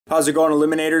How's it going,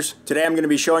 Eliminators? Today I'm going to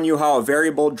be showing you how a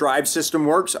variable drive system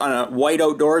works on a white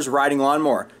outdoors riding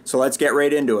lawnmower. So let's get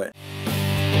right into it.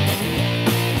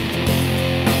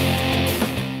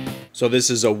 So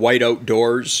this is a white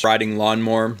outdoors riding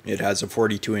lawnmower. It has a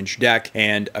 42-inch deck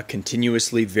and a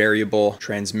continuously variable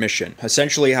transmission.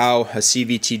 Essentially how a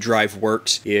CVT drive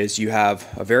works is you have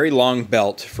a very long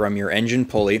belt from your engine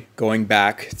pulley going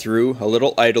back through a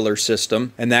little idler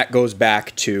system, and that goes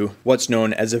back to what's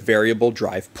known as a variable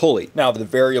drive pulley. Now the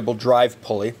variable drive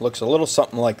pulley looks a little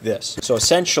something like this. So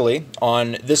essentially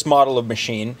on this model of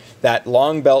machine, that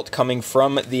long belt coming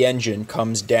from the engine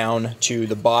comes down to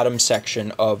the bottom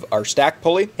section of our stack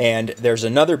pulley, and there's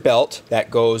another belt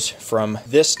that goes from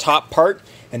this top part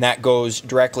and that goes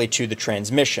directly to the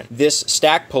transmission. This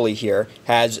stack pulley here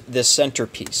has this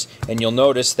centerpiece, and you'll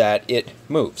notice that it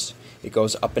moves. It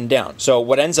goes up and down. So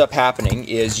what ends up happening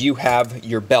is you have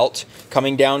your belt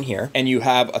coming down here and you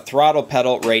have a throttle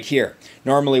pedal right here.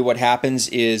 Normally what happens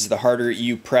is the harder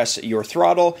you press your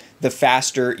throttle, the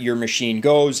faster your machine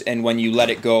goes, and when you let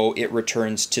it go, it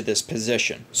returns to this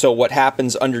position. So what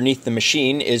happens underneath the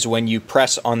machine is when you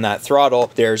press on that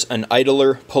throttle, there's an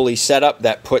idler pulley setup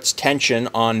that puts tension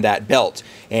on that belt.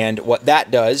 And what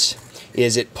that does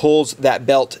is it pulls that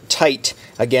belt tight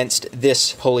against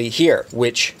this pulley here,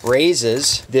 which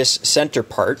raises this center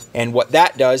part, and what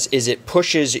that does is it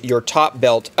pushes your top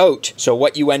belt out. So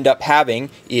what you end up having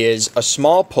is a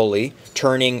small pulley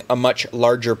turning a much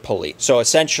larger pulley. So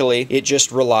essentially it just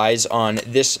relies on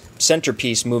this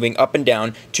centerpiece moving up and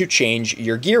down to change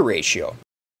your gear ratio.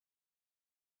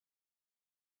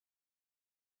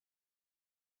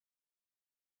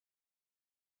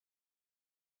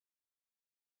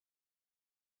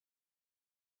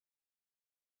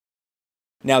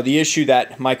 Now the issue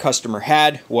that my customer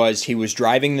had was he was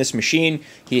driving this machine,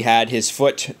 he had his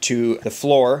foot to the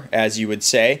floor, as you would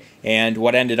say, and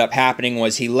what ended up happening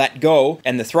was he let go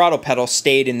and the throttle pedal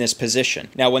stayed in this position.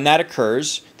 Now when that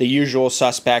occurs, the usual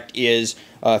suspect is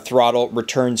a throttle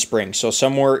return spring. So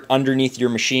somewhere underneath your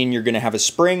machine you're going to have a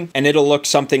spring, and it'll look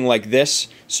something like this.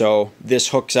 So this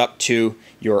hooks up to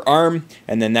your arm,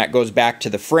 and then that goes back to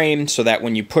the frame so that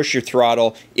when you push your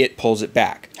throttle, it pulls it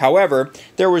back. However,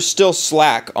 there was still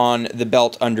slack on the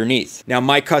belt underneath. Now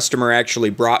my customer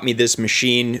actually brought me this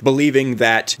machine believing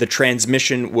that the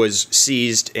transmission was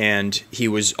seized and he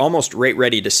was almost right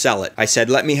ready to sell it. I said,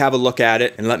 let me have a look at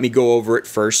it and let me go over it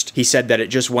first. He said that it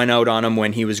just went out on him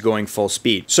when he was going full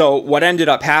speed. So what ended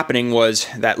up happening was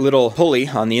that little pulley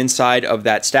on the inside of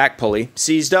that stack pulley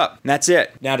seized up. And that's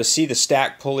it. Now to see the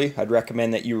stack pulley, I'd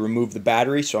recommend that you remove the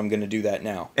battery, so I'm going to do that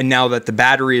now. And now that the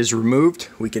battery is removed,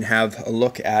 we can have a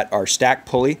look at our stack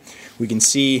pulley. We can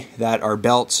see that our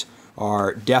belts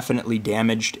are definitely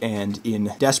damaged and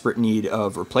in desperate need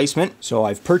of replacement. So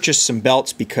I've purchased some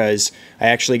belts because I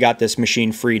actually got this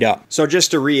machine freed up. So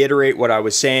just to reiterate what I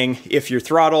was saying, if your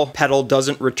throttle pedal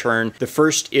doesn't return, the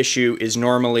first issue is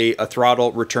normally a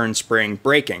throttle return spring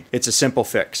breaking. It's a simple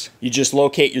fix. You just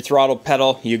locate your throttle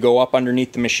pedal, you go up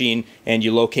underneath the machine and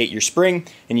you locate your spring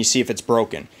and you see if it's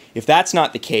broken. If that's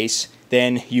not the case,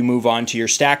 then you move on to your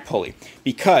stack pulley.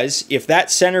 Because if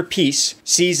that center piece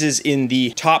seizes in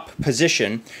the top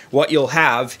position, what you'll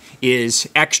have is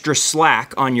extra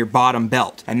slack on your bottom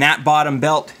belt. And that bottom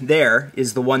belt there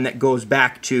is the one that goes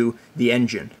back to the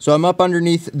engine. So I'm up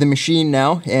underneath the machine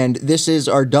now, and this is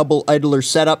our double idler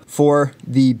setup for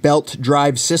the belt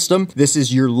drive system. This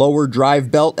is your lower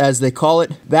drive belt, as they call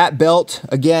it. That belt,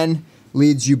 again,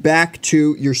 leads you back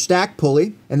to your stack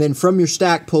pulley, and then from your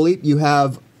stack pulley you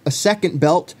have a second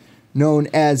belt known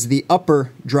as the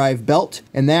upper drive belt,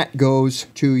 and that goes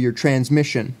to your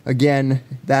transmission. Again,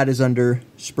 that is under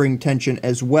spring tension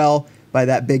as well by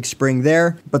that big spring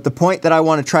there. But the point that I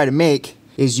want to try to make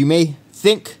is you may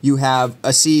think you have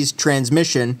a seized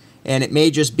transmission, and it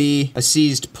may just be a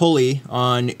seized pulley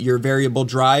on your variable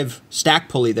drive stack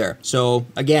pulley there. So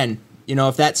again, you know,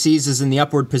 if that seizes in the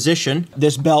upward position,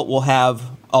 this belt will have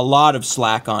a lot of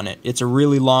slack on it. It's a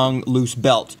really long, loose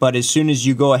belt. But as soon as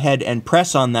you go ahead and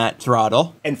press on that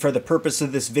throttle, and for the purpose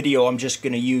of this video, I'm just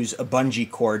going to use a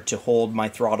bungee cord to hold my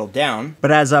throttle down.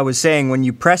 But as I was saying, when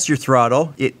you press your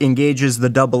throttle, it engages the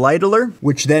double idler,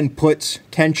 which then puts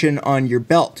tension on your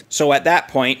belt. So at that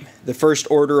point, the first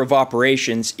order of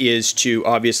operations is to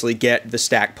obviously get the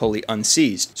stack pulley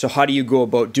unseized. So how do you go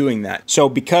about doing that? So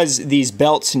because these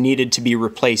belts needed to be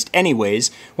replaced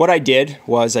anyways, what I did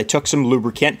was I took some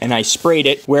lubricant and I sprayed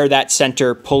it where that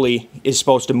center pulley is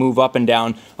supposed to move up and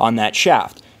down on that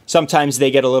shaft. sometimes they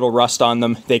get a little rust on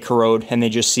them, they corrode, and they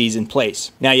just seize in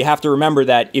place. Now you have to remember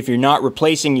that if you're not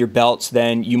replacing your belts,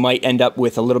 then you might end up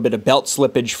with a little bit of belt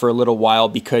slippage for a little while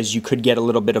because you could get a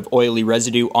little bit of oily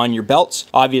residue on your belts.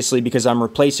 Obviously, because I'm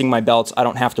replacing my belts, I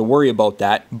don't have to worry about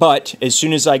that. But as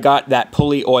soon as I got that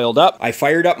pulley oiled up, I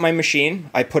fired up my machine,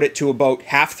 I put it to about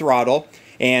half throttle,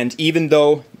 and even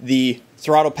though the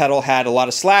throttle pedal had a lot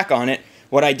of slack on it,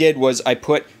 what I did was I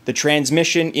put the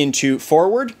transmission into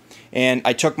forward, and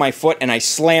I took my foot and I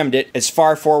slammed it as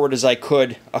far forward as I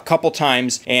could a couple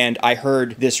times, and I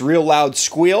heard this real loud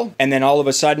squeal, and then all of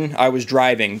a sudden I was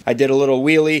driving. I did a little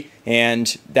wheelie,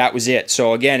 and that was it.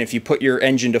 So again, if you put your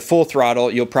engine to full throttle,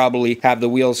 you'll probably have the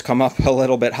wheels come up a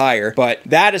little bit higher. But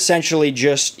that essentially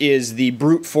just is the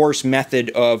brute force method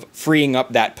of freeing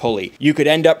up that pulley. You could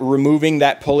end up removing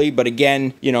that pulley, but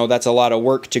again, you know, that's a lot of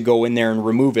work to go in there and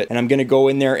remove it. And I'm gonna go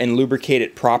in there and lubricate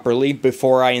it properly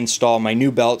before I install my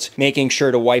new belts, making sure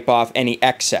to wipe off any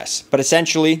excess. But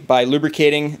essentially, by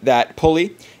lubricating that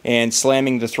pulley and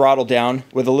slamming the throttle down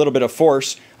with a little bit of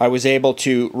force, I was able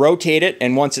to rotate it,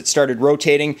 and once it started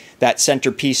rotating, that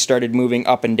center piece started moving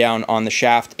up and down on the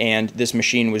shaft, and this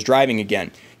machine was driving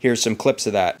again. Here's some clips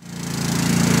of that.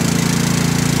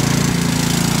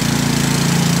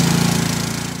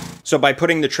 So by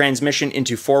putting the transmission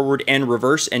into forward and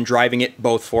reverse and driving it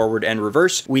both forward and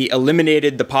reverse, we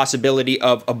eliminated the possibility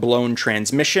of a blown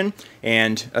transmission.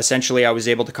 And essentially I was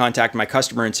able to contact my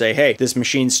customer and say, hey, this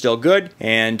machine's still good,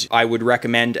 and I would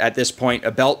recommend at this point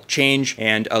a belt change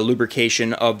and a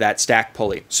lubrication of that stack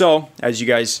pulley. So as you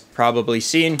guys probably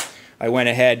seen, I went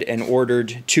ahead and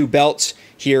ordered 2 belts.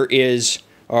 Here is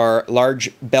our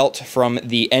large belt from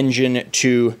the engine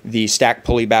to the stack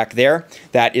pulley back there.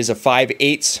 That is a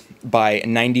 5/8 by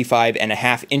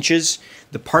 95.5 inches.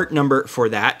 The part number for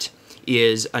that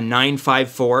is a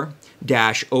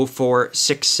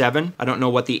 954-0467. I don't know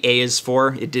what the A is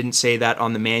for. It didn't say that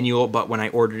on the manual, but when I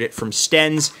ordered it from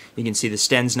Stens, you can see the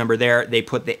Stens number there. They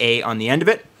put the A on the end of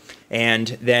it.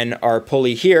 And then our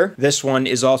pulley here, this one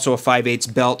is also a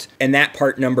 5/8 belt, and that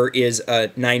part number is a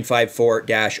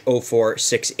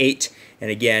 954-0468. And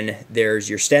again,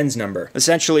 there's your Stens number.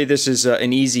 Essentially, this is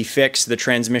an easy fix. The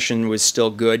transmission was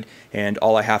still good, and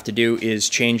all I have to do is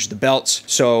change the belts.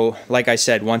 So, like I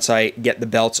said, once I get the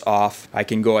belts off, I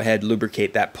can go ahead,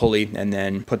 lubricate that pulley, and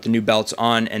then put the new belts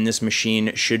on, and this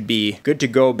machine should be good to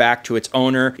go back to its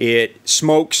owner. It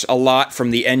smokes a lot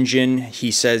from the engine. He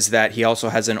says that he also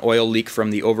has an oil leak from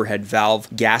the overhead valve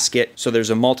gasket. So there's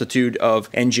a multitude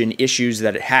of engine issues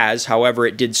that it has. However,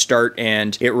 it did start,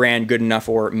 and it ran good enough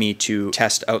for me to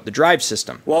test out the drive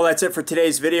system. Well, that's it for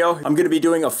today's video. I'm going to be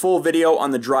doing a full video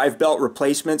on the drive belt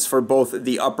replacements for both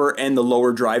the upper and the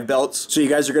lower drive belts. So you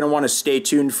guys are going to want to stay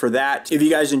tuned for that. If you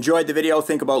guys enjoyed the video,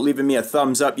 think about leaving me a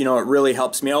thumbs up. You know, it really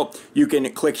helps me out. You can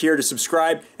click here to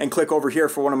subscribe and click over here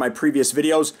for one of my previous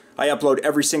videos. I upload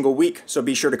every single week, so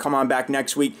be sure to come on back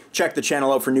next week. Check the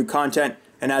channel out for new content.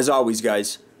 And as always,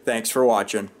 guys, thanks for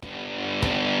watching.